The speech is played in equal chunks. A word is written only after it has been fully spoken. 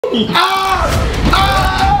me.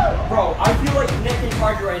 Bro, I feel like Nick and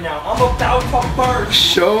Target right now. I'm about to burst.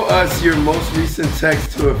 Show us your most recent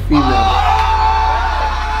text to a female.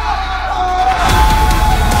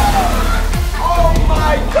 Oh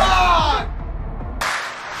my God!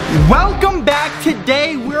 Welcome back.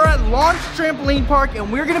 Today we're at Launch Trampoline Park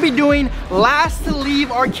and we're gonna be doing Last to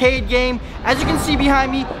Leave arcade game. As you can see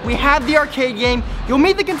behind me, we have the arcade game. You'll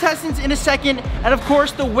meet the contestants in a second, and of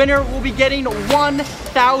course the winner will be getting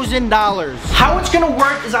 $1,000. How it's gonna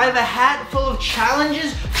work is I have a hat full of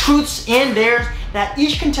challenges, truths, and dares that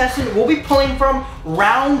each contestant will be pulling from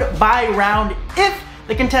round by round. If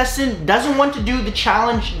the contestant doesn't want to do the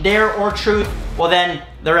challenge, dare, or truth, well then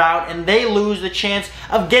they're out and they lose the chance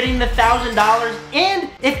of getting the $1,000. And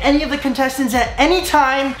if any of the contestants at any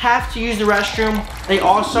time have to use the restroom, they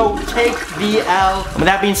also take the L. With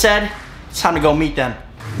that being said, it's time to go meet them.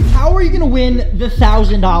 How are you gonna win the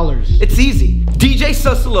 $1,000? It's easy. DJ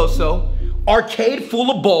Susaloso, arcade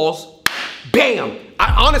full of balls, bam.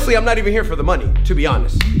 Honestly, I'm not even here for the money, to be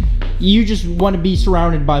honest. You just want to be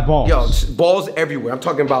surrounded by balls. Yo, balls everywhere. I'm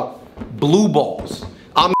talking about blue balls.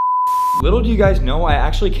 Little do you guys know, I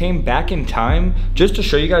actually came back in time just to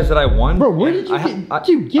show you guys that I won. Bro, where did you get?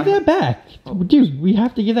 Dude, give that back. Dude, we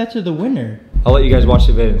have to give that to the winner. I'll let you guys watch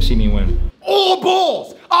the video and see me win. All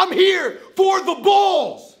balls! I'm here for the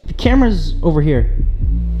balls! The camera's over here.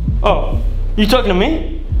 Oh, you talking to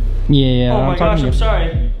me? Yeah, oh my gosh, I'm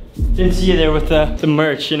sorry. Didn't see you there with the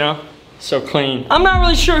merch, you know? So clean. I'm not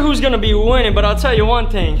really sure who's gonna be winning, but I'll tell you one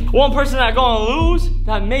thing. One person that's gonna lose,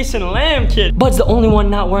 that Mason Lamb kid. Bud's the only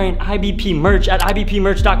one not wearing IBP merch at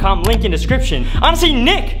ibpmerch.com, link in description. Honestly,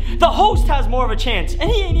 Nick, the host, has more of a chance,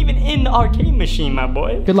 and he ain't even in the arcade machine, my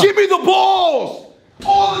boy. Good luck. Give me the balls!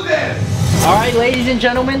 All of them! All right, ladies and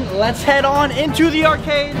gentlemen, let's head on into the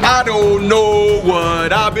arcade. I don't know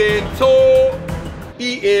what I've been told.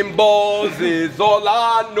 Eating balls is all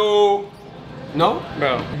I know. No?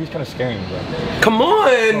 Bro. He's kind of scaring me, bro. Come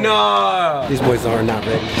on! These boys are not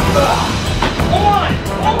ready. Hold on!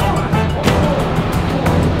 Hold on!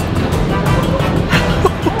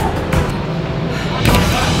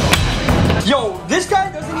 Yo, this guy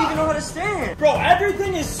doesn't even know how to stand. Bro,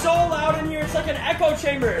 everything is so loud in here, it's like an echo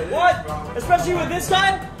chamber. What? Especially with this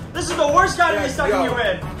guy? This is the worst guy to be stuck in you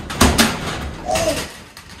in.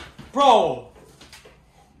 Bro.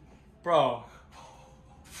 Bro.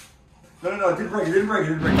 No, it didn't break, it didn't break.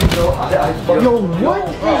 Yo, what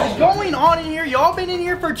is going on in here? Y'all been in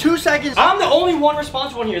here for 2 seconds. I'm the only one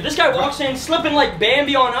responsible in here. This guy walks in, slipping like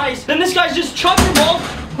Bambi on ice. Then this guy's just chucking balls.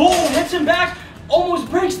 Boom, hits him back.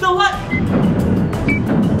 Almost breaks the leg.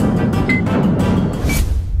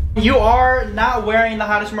 You are not wearing the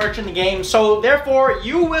hottest merch in the game, so therefore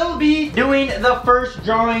you will be doing the first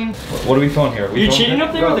drawing. What are we filming here? You cheating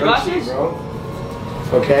up there with the glasses?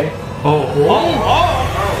 Okay. Oh.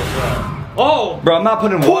 Bro, I'm not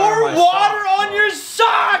putting water Pour on my water on your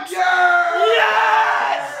socks!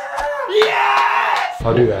 Yes! Yes!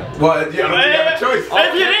 I'll do that. Well, yeah, you have a choice.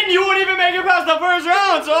 If you didn't, you wouldn't even make it past the first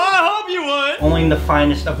round, so I hope you would. Only in the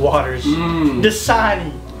finest of waters.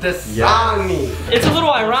 Dasani. Dasani. It's a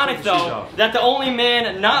little ironic though, that the only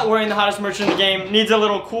man not wearing the hottest merch in the game needs a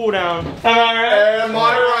little cool down. Am I right? Am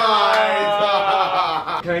I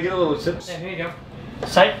right? Can I get a little sip? Yeah, here you go.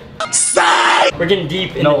 Sight. We're getting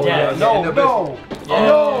deep in the depths. No.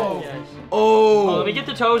 Oh, let me get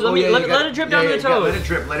the toes. Let it drip down to the toes.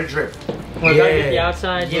 Let it drip. Gotta get the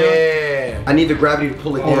outside, you know? I need the gravity to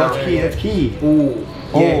pull it down. That's key. Ooh.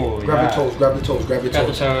 Yeah. Grab yeah. the toes. Grab the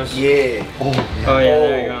toes. Yeah. Oh yeah,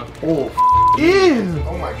 there you go. Ew.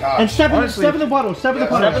 Oh my god. And step in the puddle. Step in the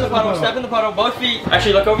puddle. Both feet.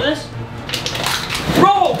 Actually, look over this.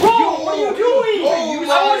 Bro, what are you doing?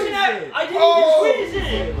 I didn't even squeeze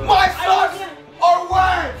it. My socks are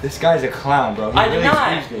wet. This guy's a clown, bro. I did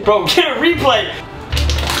not. Bro, get a replay.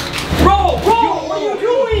 Bro, what are you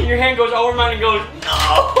doing? Your hand goes over mine and goes,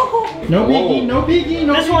 no. No biggie.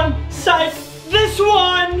 This one, side, this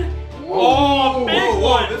one. Oh, big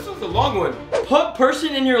one. This was a long one. Put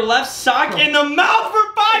person in your left sock in the mouth for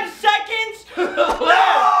 5 seconds.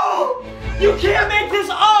 No! You can't make this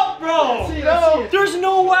up, bro. No. There's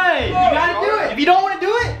no way. You gotta do it. If you don't want to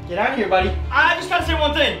do it, get out of here, buddy. I just gotta say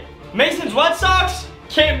one thing. Mason's wet socks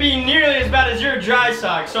can't be nearly as bad as your dry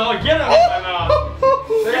socks, so I'll get them out my mouth.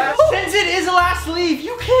 Since it is a last leave,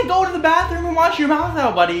 you can't go to the bathroom and wash your mouth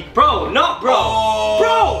out, buddy. Bro, no, bro.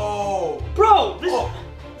 Bro,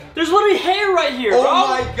 there's literally hair right here, bro. Oh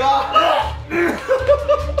my god. I'm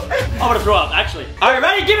gonna throw up, actually. All right,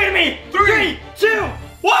 ready? Give it to me. 3, 2,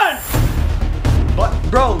 1. What?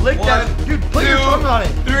 Bro, lick that. Dude, put your tongue on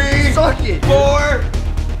it. 3, Suck it. 4,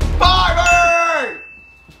 5.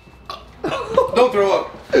 Don't throw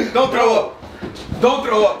up. Don't throw up. Don't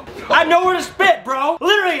throw up. I know where to spit, bro.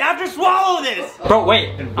 Literally, I have to swallow this. Bro,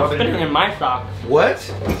 wait. I'm spitting in my sock. What?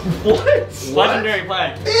 What? Legendary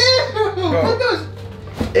play.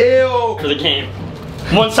 Ew. For the game.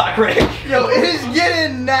 One sock Rick. Yo, it is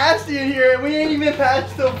getting nasty in here, and we ain't even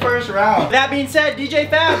past the first round. That being said, DJ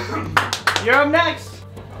Fab, you're up next.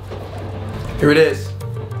 Here it is.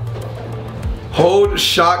 Hold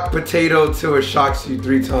shocked potato till it shocks you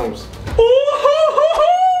 3 times.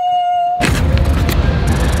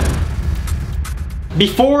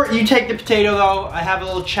 Before you take the potato though, I have a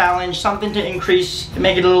little challenge, something to increase, to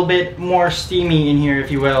make it a little bit more steamy in here, if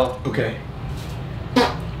you will. Okay.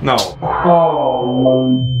 No.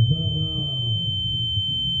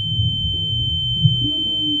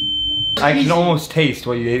 I can almost taste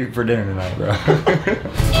what you ate for dinner tonight, bro.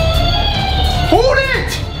 Hold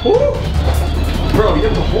it! Bro, you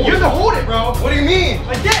have to hold it. You have to hold it, bro. What do you mean?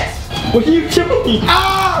 Like this. What are you doing?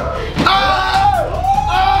 Ah!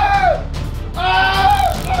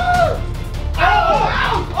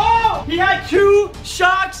 Oh! He had 2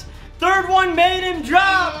 shocks. Third one made him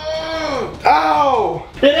drop. Ow!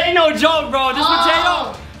 It ain't no joke, bro.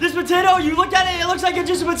 This potato, you look at it, it looks like it's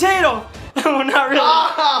just a potato. Oh, not really.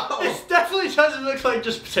 Ow! This definitely doesn't look like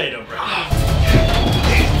just potato, bro.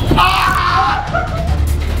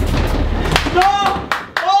 No!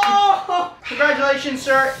 Oh! Congratulations,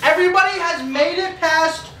 sir. Everybody has made it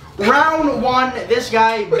past round 1. This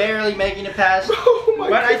guy barely making it past. Oh my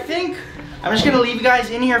But I think I'm just gonna leave you guys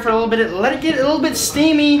in here for a little bit, let it get a little bit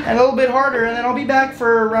steamy and a little bit harder, and then I'll be back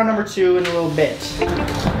for round number 2 in a little bit.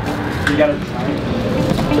 You gotta try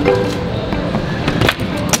it.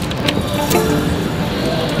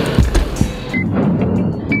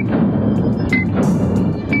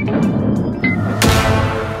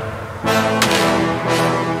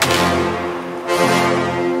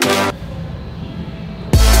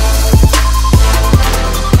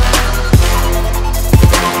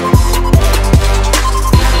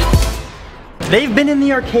 They've been in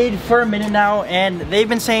the arcade for a minute now, and they've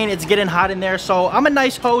been saying it's getting hot in there, so I'm a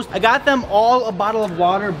nice host. I got them all a bottle of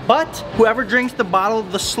water, but whoever drinks the bottle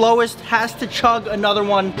the slowest has to chug another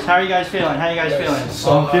one. How are you guys feeling? How are you guys feeling?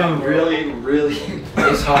 So I'm feeling really,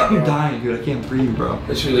 it's hot, I'm bro. dying, dude. I can't breathe, bro.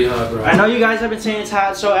 It's really hot, bro. I know you guys have been saying it's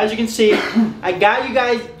hot, so as you can see, I got you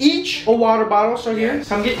guys each a water bottle, so here,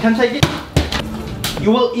 come take it.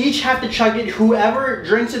 You will each have to chug it. Whoever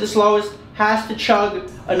drinks it the slowest has to chug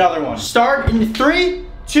another one. Start in 3,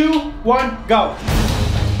 2, 1, go.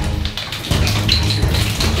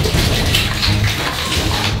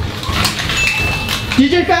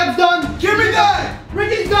 DJ Fab's done. Give me that!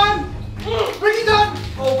 Ricky's done. Ricky's done.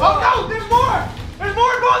 Oh no, there's more. There's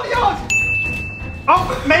more in both of y'all.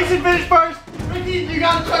 Oh, Mason finished first. Ricky, you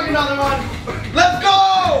gotta chug another one. Let's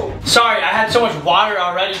go! Sorry, I had so much water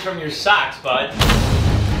already from your socks, bud.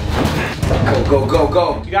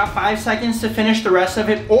 Go. You got 5 seconds to finish the rest of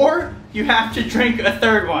it, or you have to drink a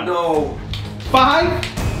third one. No. 5,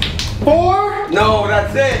 4, No,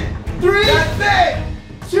 that's it. 3, That's it.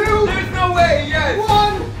 2, There's no way, yes. 1.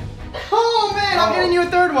 Oh man, I'm getting you a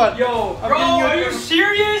third one. Yo, I'm bro, getting you a are you third one.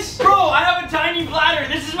 serious? Bro, I have a tiny bladder.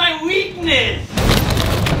 This is my weakness.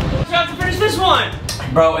 So I have to finish this one.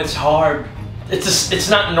 Bro, it's hard. It's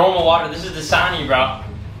not normal water. This is Dasani, bro.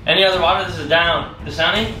 Any other water, this is down.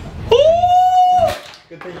 Dasani?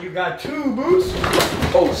 Good thing you got 2, Boost.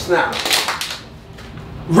 Oh, snap.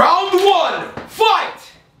 Round 1, fight!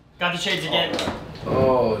 Got the shades again.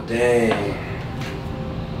 Oh, dang.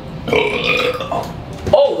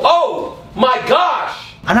 Oh, my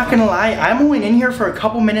gosh! I'm not gonna lie, I'm only in here for a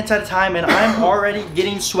couple minutes at a time and I'm already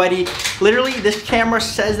getting sweaty. Literally, this camera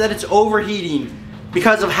says that it's overheating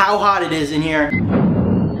because of how hot it is in here.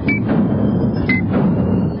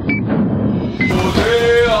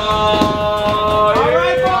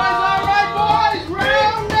 Alright boys,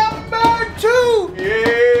 round number 2!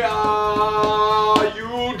 Yeah,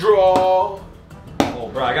 you draw. Oh,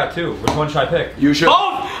 bro, I got 2. Which one should I pick? You should. Both!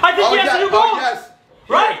 I think he has to do both! Oh, yes.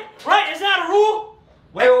 Right, right, is that a rule?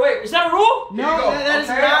 Wait. Is that a rule? No, go. that is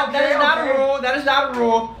Okay, not okay. a rule. That is not a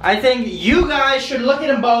rule. I think you guys should look at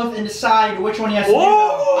them both and decide which one he has to do.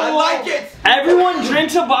 Though. I like it. Everyone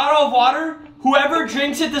drinks a bottle of water. Whoever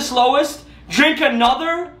drinks it the slowest, drink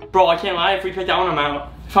another. Bro, I can't lie. If we pick that one, I'm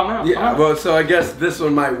out. If I'm out, I'm Yeah, out. well, so I guess this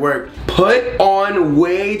one might work. Put on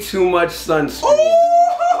way too much sunscreen.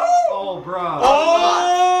 Oh, bro.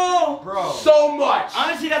 Oh! Bro. So much.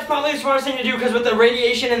 Honestly, that's probably the smartest thing to do because with the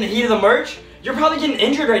radiation and the heat of the merch, you're probably getting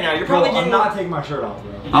injured right now. You're probably I'm getting. not taking my shirt off,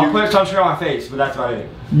 bro. I'll put sunscreen on my face, but that's about it.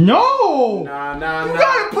 No! Nah. You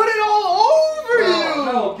gotta put it all over you!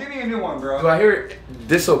 No, give me a new one, Do bro. I hear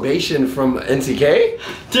disobation from NCK?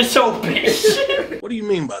 Disobeyation. What do you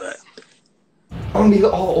mean by that? I'm gonna be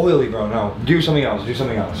all oily, bro. No, do something else. Do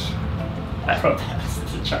something else. That's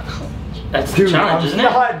the challenge. That's the Dude, challenge, I'm isn't it?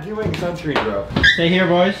 not doing sunscreen, bro. Stay here,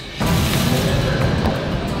 boys.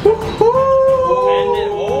 Bend it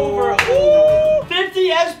over. Ooh, 50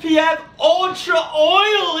 SPF ultra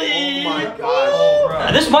oily. Oh my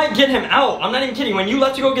gosh. This might get him out. I'm not even kidding. When you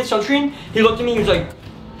left to go get sunscreen, he looked at me. He was like,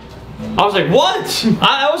 I was like, what?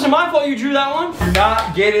 That wasn't my fault. You drew that one. Do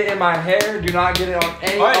not get it in my hair. Do not get it on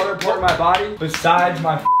any other part of my body besides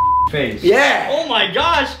my face. Yeah. Oh my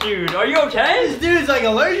gosh, dude. Are you okay? This dude's like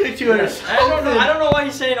allergic to it or something. I don't know why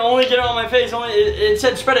he's saying only get it on my face. Only it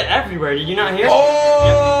said spread it everywhere. Did you not hear? Oh.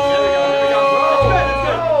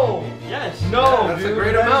 Yes. No, That's a dude,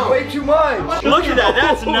 great that is amount. way too much. Look at that.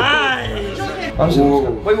 That's nice.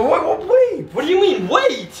 Wait. What do you mean?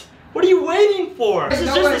 Wait. What are you waiting for? This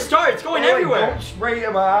is just the start. It's going everywhere. Don't spray it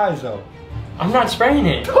in my eyes, though. I'm not spraying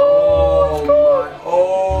it.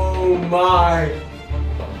 Oh my.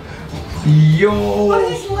 Yo.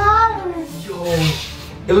 Yo.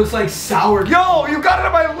 It looks like sour. Yo, you got it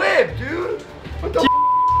on my lip, dude. What the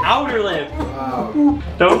Outer lip. Wow.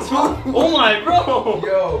 Don't smoke. Oh my, bro.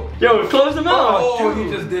 Yo, close the mouth. Oh, he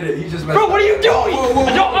just did it. He just messed Bro, what are you up. doing? Whoa, whoa,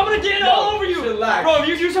 whoa. I'm gonna get it all over you. Relax. Bro, if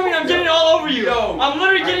you do something, I'm getting it all over you. Yo. I'm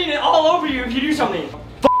literally getting it all over you if you do something.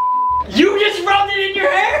 You just rubbed it in your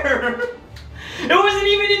hair. It wasn't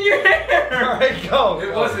even in your hair. Alright, go.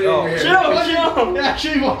 It wasn't in your hair. Chill. It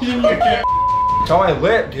actually wasn't in your hair. It's on my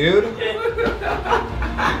lip, dude.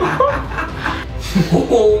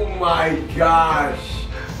 Oh my gosh.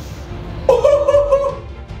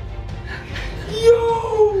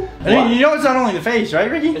 Yo. I mean, you know it's not only the face, right,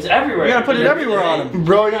 Ricky? It's everywhere. You gotta put it everywhere on him.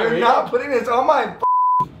 Bro, you're not putting this on my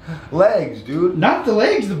legs, dude. Not the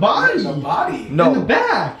legs, the body. The body. In the No.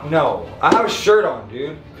 back. No. I have a shirt on,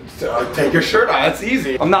 dude. So, take your shirt off. That's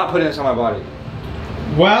easy. I'm not putting this on my body.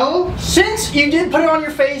 Well, since you did put it on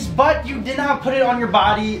your face, but you did not put it on your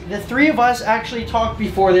body, the three of us actually talked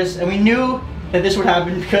before this, and we knew that this would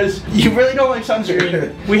happen because you really don't like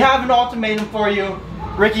sunscreen. We have an ultimatum for you.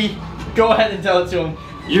 Ricky, go ahead and tell it to him.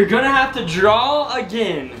 You're gonna have to draw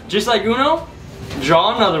again. Just like Uno,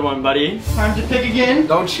 draw another one, buddy. Time to pick again.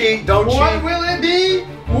 Don't cheat. Don't What cheat. will it be?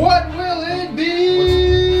 What will it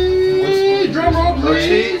be? Drum roll, Don't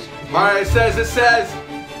please. cheat. All right, it says.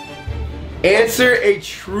 Answer a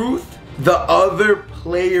truth the other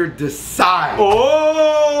player decides.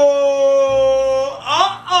 Oh!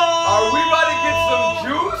 Are we about to get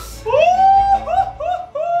some juice? See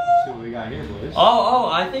what we got here, boys. Oh,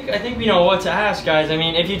 I think we know what to ask, guys. I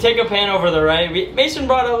mean, if you take a pan over the right, Mason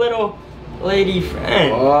brought a little lady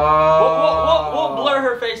friend. We'll blur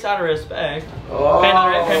her face out of respect. Pan to the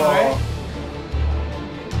right, pan to the right.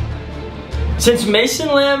 Since Mason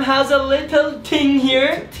Lamb has a little ting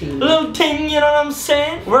here, a little ting, you know what I'm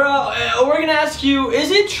saying? We're gonna ask you,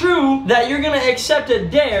 is it true that you're gonna accept a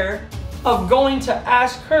dare of going to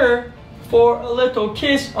ask her for a little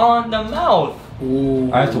kiss on the mouth?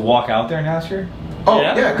 I have to walk out there and ask her? Oh,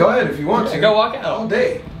 Yeah. yeah, go ahead if you want to. Go walk out. All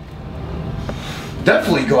day.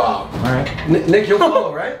 Definitely go out. Alright. Nick, you'll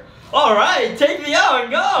follow, right? All right, take me out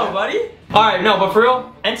and go, buddy. All right, no, but for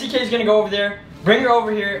real, NCK is gonna go over there, bring her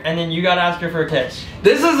over here, and then you gotta ask her for a kiss.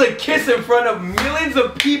 This is a kiss in front of millions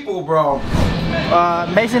of people, bro.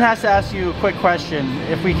 Mason has to ask you a quick question.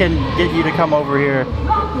 If we can get you to come over here.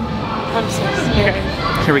 I'm so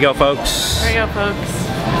scared. Here we go, folks. Here we go, folks.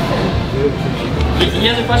 He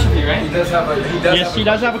has a question for you, right? He does have a. Yes, she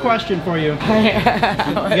does have a question for you. You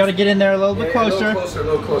gotta get in there a little bit closer. A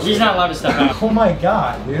little closer. He's not allowed to step out. Oh my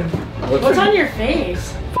god, dude. What's on your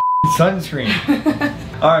face? Sunscreen.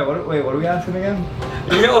 Alright, what are we asking again?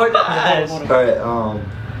 You know what that is. Alright,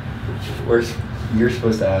 you're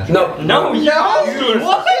supposed to ask. No, No,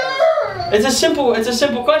 what? It's a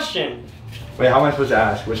simple question. Wait, how am I supposed to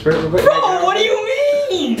ask? Whisper? Bro, what do you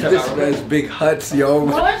mean? This man's big huts, yo.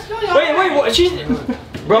 What's going on? Wait, what? She's.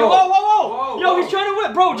 Bro. Whoa. Yo, he's trying to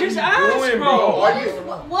whip. Bro, just ask, doing, bro. Are you?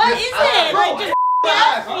 What is it? Like, just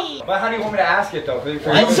ask me. But how do you want me to ask it though?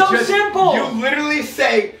 It's so simple. You literally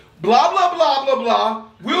say blah blah blah blah blah.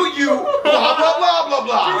 Will you blah blah blah blah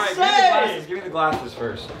blah? Just Alright, say. give me the glasses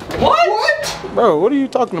first. What? Bro, what are you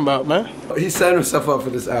talking about, man? He set himself up for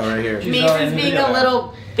this hour right here. Mason's being a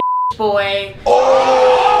little boy.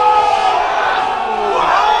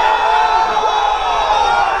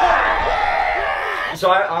 So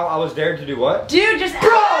I was dared to do what? Dude, just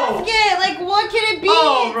ask it. Like, what can it be?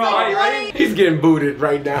 Oh, It's bro, like, are you what ready? are you- He's getting booted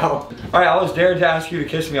right now. Alright, I was dared to ask you to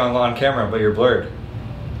kiss me on camera, but you're blurred.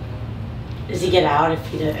 Does he get out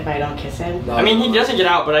if I don't kiss him? I mean, he doesn't get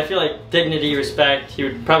out, but I feel like dignity, respect, he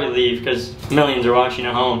would probably leave because millions are watching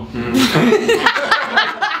at home.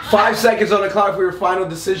 5 seconds on the clock for your final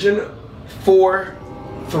decision. 4,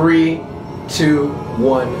 3, 2,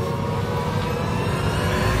 1.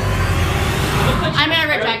 I'm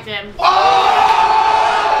gonna reject him.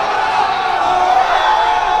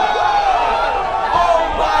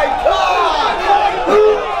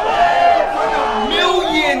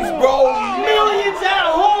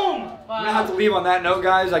 I have to leave on that note,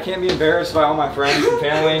 guys. I can't be embarrassed by all my friends and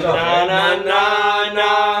family. Na na na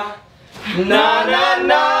na na na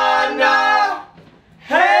na na.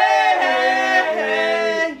 Hey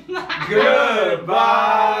hey hey.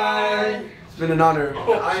 Goodbye. It's been an honor.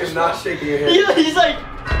 I am not shaking your hand. He's like,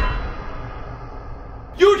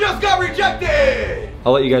 You just got rejected.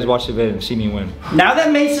 I'll let you guys watch the video and see me win. Now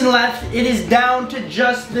that Mason left, it is down to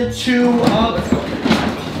just the two of.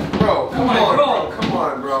 Bro, come on, bro. Come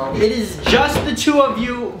on, bro. It is just the two of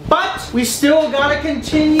you, but we still gotta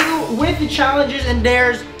continue with the challenges and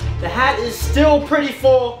dares. The hat is still pretty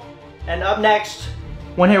full. And up next,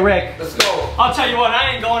 One Hit Rick. Let's go. I'll tell you what,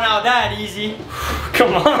 I ain't going out that easy.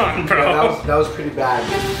 Come on, bro. That was pretty bad.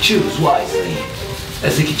 Choose wisely,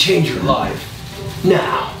 as it can change your life.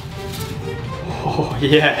 Now. Oh,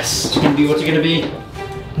 yes. What's it gonna be?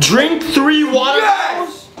 Drink 3 water.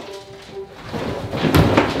 Yes!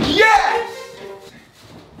 Yes!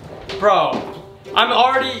 Bro, I'm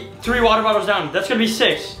already 3 water bottles down. That's gonna be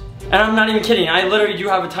 6. And I'm not even kidding. I literally do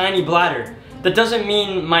have a tiny bladder. That doesn't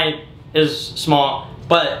mean my is small,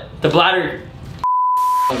 but the bladder.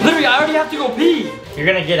 Literally, I already have to go pee. You're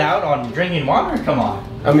gonna get out on drinking water? Come on.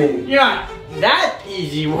 I mean, You're not that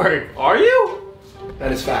easy work, are you?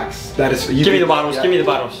 that is facts. That is. Give me the bottles. Give me the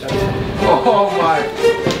bottles. Oh my.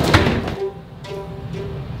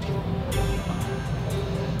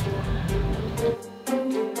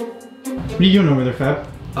 What are you doing over there, Fab?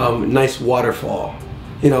 Nice waterfall.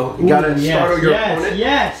 You know, you gotta startle your opponent.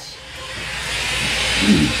 Yes.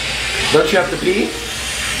 Don't you have to pee?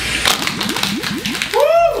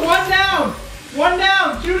 Woo! One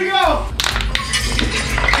down. 2 to go.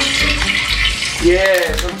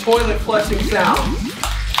 Yeah, some toilet flushing sounds.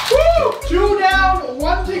 Woo! 2 down,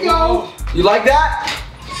 1 to go. You like that?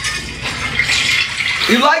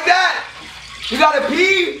 You like that? You gotta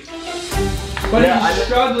pee? Buddy's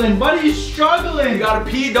struggling. Buddy's struggling. You gotta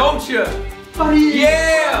pee, don't you? Buddy's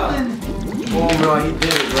Yeah. struggling. Oh bro, he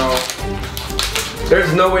did it, bro.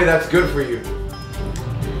 There's no way that's good for you.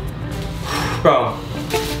 Bro.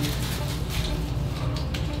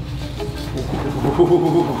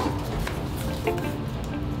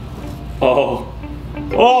 Oh.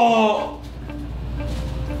 Oh.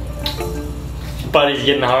 Buddy's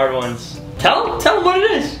getting the hard ones. Tell him what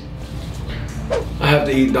it is. I have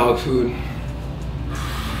to eat dog food.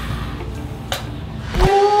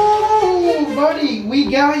 Oh, buddy,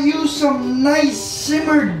 we got you some nice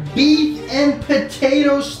simmered beef and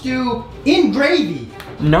potato stew in gravy.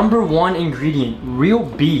 #1 ingredient, real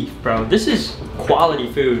beef, bro. This is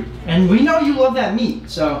quality food. And we know you love that meat,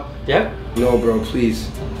 so. Yep. No, bro, please.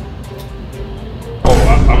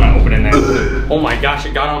 Oh, I'm not opening that. Oh my gosh,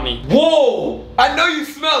 it got on me. Whoa! I know you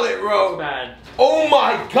smell it, bro. Bad. Oh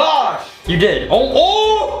my gosh! You did.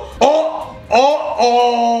 Oh, oh.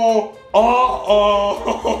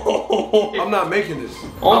 I'm not making this.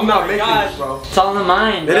 Oh I'm not my making gosh. this, bro. It's all in the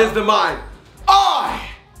mind. It bro. is the mind.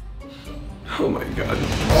 Oh my god.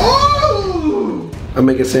 Oh! I'll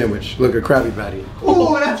make a sandwich. Look, a Krabby Patty.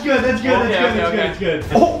 Oh, that's good, that's good, Okay, that's okay. good.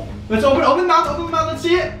 Oh! Let's open the mouth, let's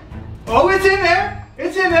see it. Oh, it's in there.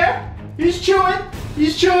 It's in there. He's chewing.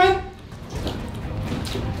 He's chewing.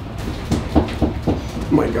 Oh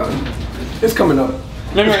my god. It's coming up.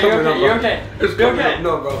 No, It's you're coming okay. up, You're bro. okay. It's You're coming okay. up.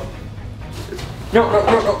 No, bro. No.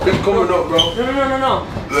 It's coming up, bro. No.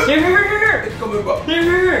 Here. It's coming up.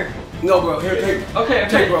 Here. No, bro. Here, take. Okay.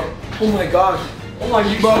 Take, bro. Oh my gosh. Oh my,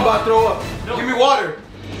 you Bro, I'm about to throw up. No. Give me water.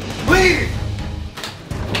 Please.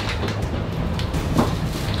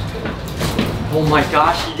 Oh my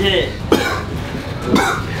gosh, he did it.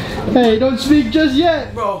 Hey, don't speak just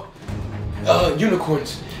yet. Bro.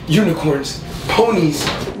 Unicorns. Ponies.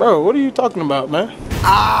 Bro, what are you talking about, man?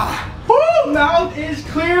 Woo! Mouth is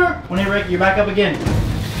clear. When Rick, you're back up again.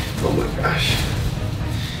 Oh my gosh.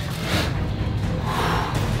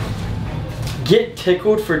 Get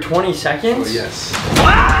tickled for 20 seconds? Oh yes.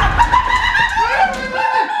 Wait.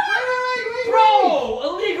 Bro,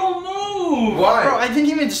 illegal move. Why? Bro, I didn't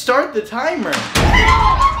even start the timer.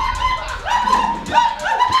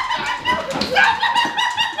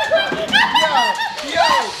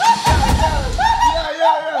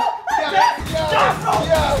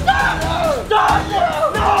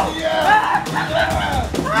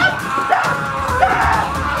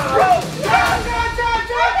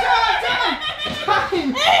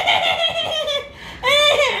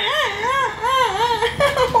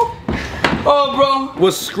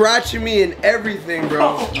 was scratching me and everything, bro.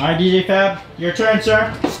 All right, DJ Fab, your turn,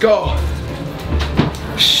 sir. Let's go.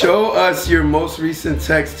 Show us your most recent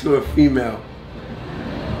text to a female.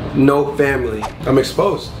 No family. I'm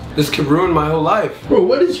exposed. This could ruin my whole life. Bro,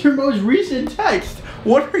 what is your most recent text?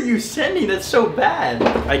 What are you sending that's so bad?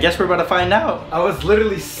 I guess we're about to find out. I was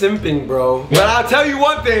literally simping, bro. But I'll tell you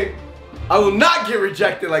one thing. I will not get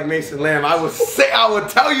rejected like Mason Lamb. I will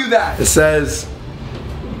tell you that. It says,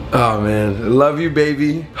 oh man, love you,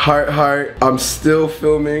 baby. Heart, heart. I'm still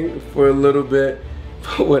filming for a little bit.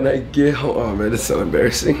 But when I get home, oh man, it's so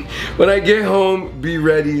embarrassing. When I get home, be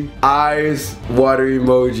ready. Eyes, water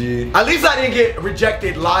emoji. At least I didn't get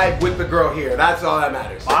rejected live with the girl here. That's all that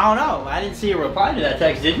matters. I don't know. I didn't see a reply to that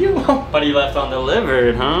text, did you? But he left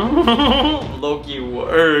undelivered, huh? Loki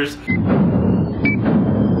worse.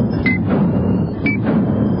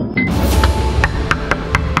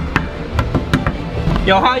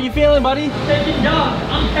 Yo, how you feeling, buddy? Taking job.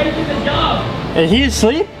 I'm taking the job. And he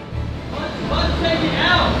asleep? Let's take it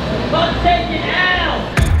out. Let's take it out.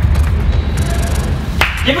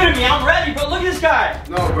 Give it to me. I'm ready, bro. Look at this guy.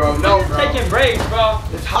 No, bro. No, bro. Taking breaks, bro.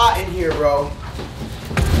 It's hot in here, bro.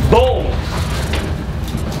 Boom.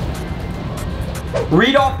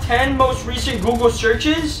 Read off 10 most recent Google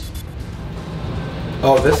searches.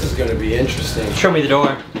 Oh, this is gonna be interesting. Show me the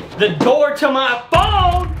door. The door to my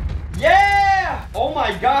phone. Yeah. Oh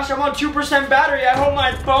my gosh, I'm on 2% battery. I hope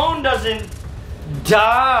my phone doesn't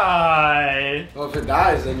die. Well, if it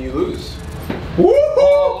dies, then you lose. Woo!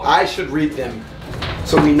 I should read them.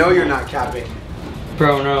 So we know you're not capping.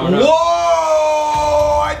 Bro, no.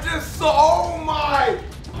 Whoa! I just saw, oh my!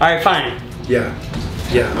 Alright, fine. Yeah,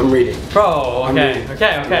 I'm reading. Bro,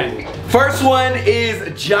 okay. First one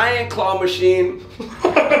is Giant Claw Machine. Go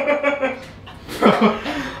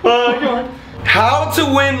on. How to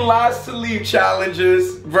win last to leave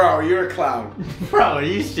challenges. Bro, you're a clown. Bro, are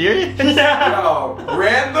you serious? Bro,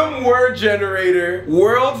 random word generator,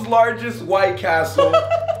 world's largest White Castle,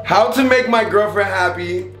 how to make my girlfriend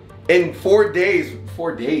happy in 4 days.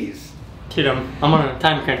 4 days. Dude, I'm on a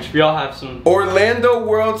time crunch. We all have some. Orlando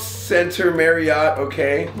World Center Marriott,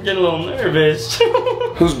 okay. I'm getting a little nervous.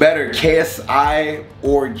 Who's better, KSI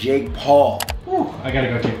or Jake Paul? Ooh, I gotta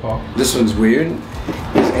go Jake Paul. This one's weird.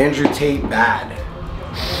 Is Andrew Tate bad?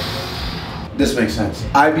 This makes sense.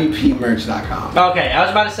 IBPmerch.com. Okay, I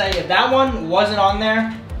was about to say, if that one wasn't on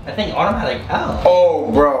there, I think automatic L.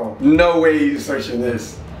 Oh, bro. No way you searching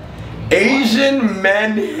this. Asian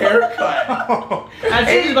men haircut. That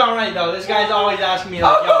seems about right, though. This guy's always asking me,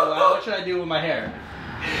 like, yo, what should I do with my hair?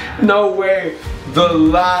 No way. The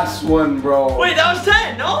last one, bro. Wait, that was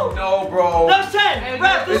 10, no? No, bro. That was 10.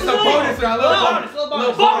 Rap, this It's is a bonus, a little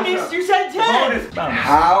bonus. Bonus, you said 10.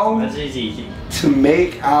 How That's easy. to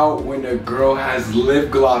make out when a girl has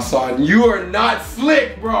lip gloss on. You are not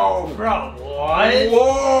slick, bro. Bro, what?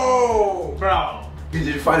 Whoa. Bro. Did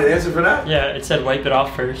you find an answer for that? Yeah, it said wipe it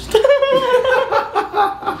off first.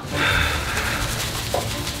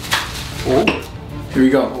 Oh, here we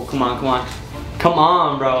go. Oh, come on. Come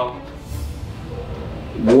on, bro.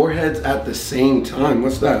 Warheads at the same time.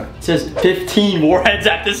 What's that? It says 15 warheads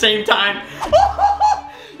at the same time.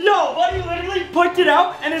 Yo, buddy literally picked it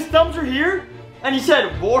out and his thumbs are here. And he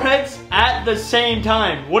said warheads at the same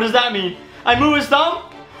time. What does that mean? I move his thumb.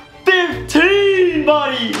 15,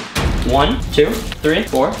 buddy. 1, 2, 3,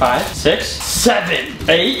 4, 5, 6, 7,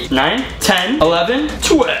 8, 9, 10, 11,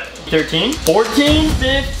 12, 13, 14,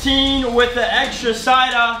 15 with the extra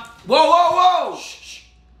cider. Whoa.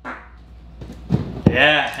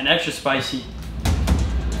 Yeah, an extra spicy.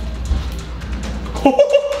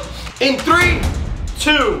 In 3,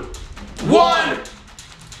 2, 1.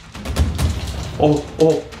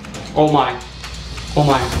 Oh my.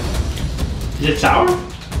 Is it sour?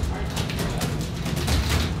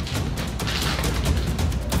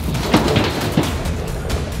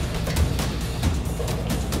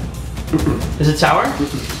 Is it sour?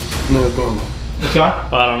 No, it's normal. It's gone?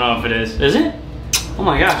 Well, I don't know if it is. Is it? Oh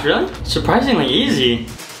my gosh, really? Surprisingly easy.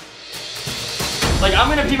 Like, I'm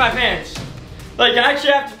gonna pee my pants. Like, I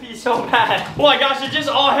actually have to pee so bad. Oh my gosh, it just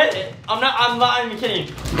all hit it. I'm not even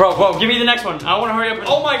kidding. Bro, give me the next one. I wanna hurry up.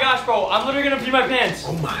 Oh my gosh, bro, I'm literally gonna pee my pants.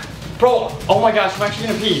 Oh my. Bro, oh my gosh, I'm actually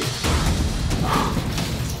gonna pee.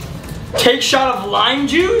 Take shot of lime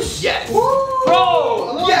juice? Yes.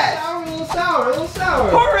 Bro, Yes. A little sour.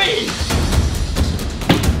 hurry.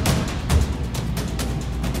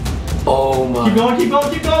 Oh my. Keep going.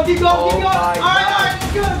 Oh my Alright,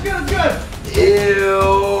 good.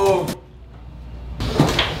 Ew.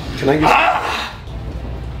 Can I get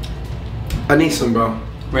I need some, bro.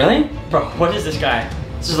 Really? Bro, what is this guy?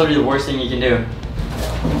 This is literally the worst thing you can do.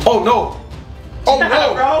 Oh no. Oh Yeah,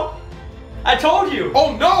 no. bro. I told you.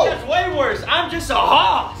 Oh no. That's way worse. I'm just a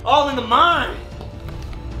hoss. All in the mind.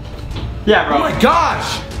 Yeah, bro. Oh my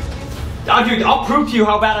gosh. Oh, dude, I'll prove to you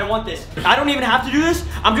how bad I want this. I don't even have to do this.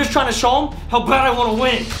 I'm just trying to show them how bad I want to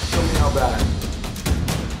win. Show me how bad.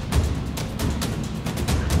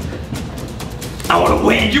 I want to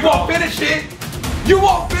win. You won't finish it. You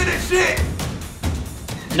won't finish it.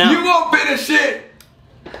 No. You won't finish it.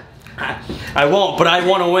 I won't, but I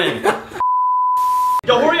want to win.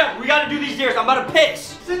 Yo, hurry up. We got to do these stairs. I'm about to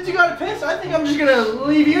piss. Since you got to piss, I think I'm just gonna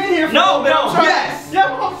leave you in here for No, a little bit. no. I'm sorry. Yes. Yeah,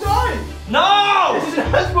 but I'm sorry. No! This is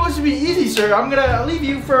not supposed to be easy, sir. I'm gonna leave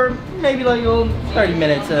you for maybe like 30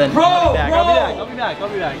 minutes and then Bro, I'll be back. bro. I'll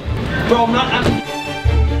be back. Bro, I'm not.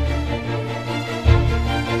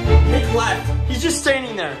 Nick left. He's just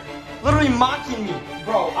standing there, literally mocking me.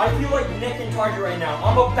 Bro, I feel like Nick in Target right now.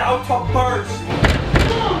 I'm about to burst.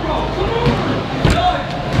 Come on, bro. Come on. Done.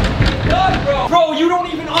 Done, bro. Bro, you don't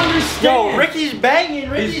even understand. Yo, Ricky's banging.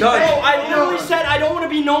 Ricky's done. Bro, banging. I literally said I don't want to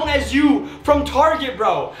be known as you from Target,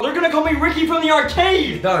 bro. They're gonna call me Ricky from the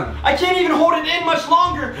arcade. Done. I can't even hold it in much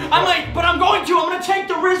longer. I'm like, but I'm going to. I'm gonna take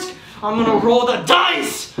the risk. I'm gonna roll the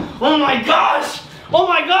dice. Oh my gosh. Oh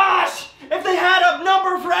my gosh. If they had a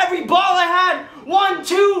number for every ball I had, 1,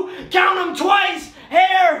 2, count them twice.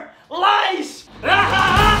 Hair, lice.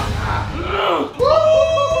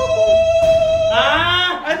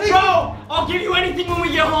 Bro, I'll give you anything when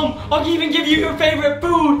we get home. I'll even give you your favorite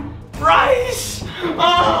food, rice.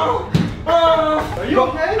 Are you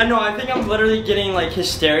okay? I know, I think I'm literally getting like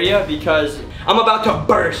hysteria because I'm about to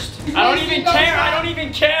burst. I don't even care, I don't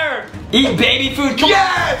even care. Eat baby food, come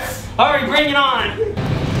Yes. on. All right, bring it on.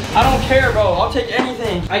 I don't care, bro, I'll take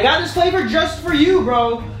anything. I got this flavor just for you,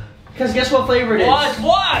 bro. Because guess what flavor it is?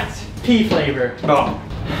 What? Pea flavor. Oh.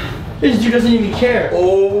 This dude doesn't even care.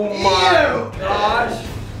 Oh my gosh.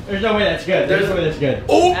 There's no way that's good. There's no way that's good.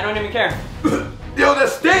 Oh. I don't even care. Yo, that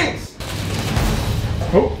stinks.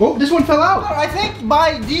 Oh, this one fell out. I think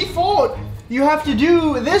by default, you have to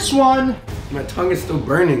do this one. My tongue is still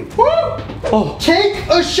burning. Woo! Oh. Take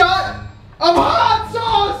a shot of hot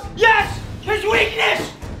sauce. Yes! His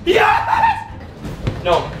weakness! Yes!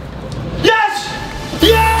 No. Yes!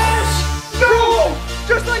 Yes! No!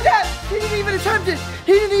 Just like that. He didn't even attempt it.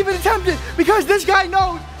 He didn't even attempt it because this guy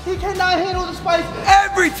knows he cannot handle the spice.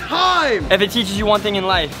 Every time. If it teaches you one thing in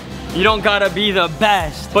life, you don't gotta be the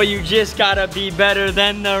best, but you just gotta be better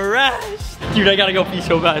than the rest. Dude, I gotta go pee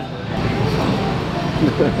so bad.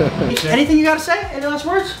 Anything you gotta say? Any last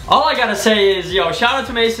words? All I gotta say is, yo, shout out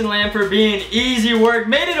to Mason Lamb for being easy work.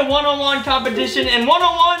 Made it a one-on-one competition, and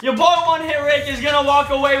one-on-one, your boy One Hit Rick is gonna walk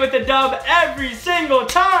away with the dub every single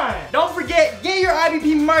time. Don't forget, get your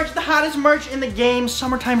IBP merch, the hottest merch in the game.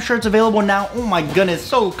 Summertime shirts available now. Oh my goodness,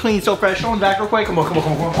 so clean, so fresh. Show them back real quick. Come on.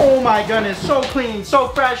 Oh my goodness, so clean, so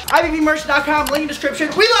fresh. IBPmerch.com, link in the description.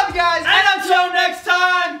 We love you guys. And until next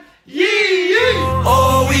time, yee!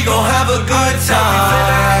 Oh, we gon' have a good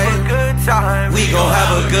time. We gon'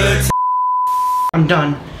 have a good time. I'm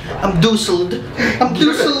done. I'm Dusseldorf. I'm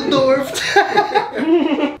Dusseldorf.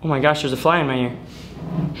 Oh my gosh, there's a fly in my ear.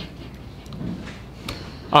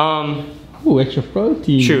 Ooh, extra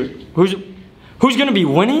protein. Shoot. Who's gonna be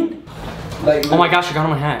winning? Like, Oh my gosh, I got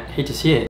on my hat. Hate to see it.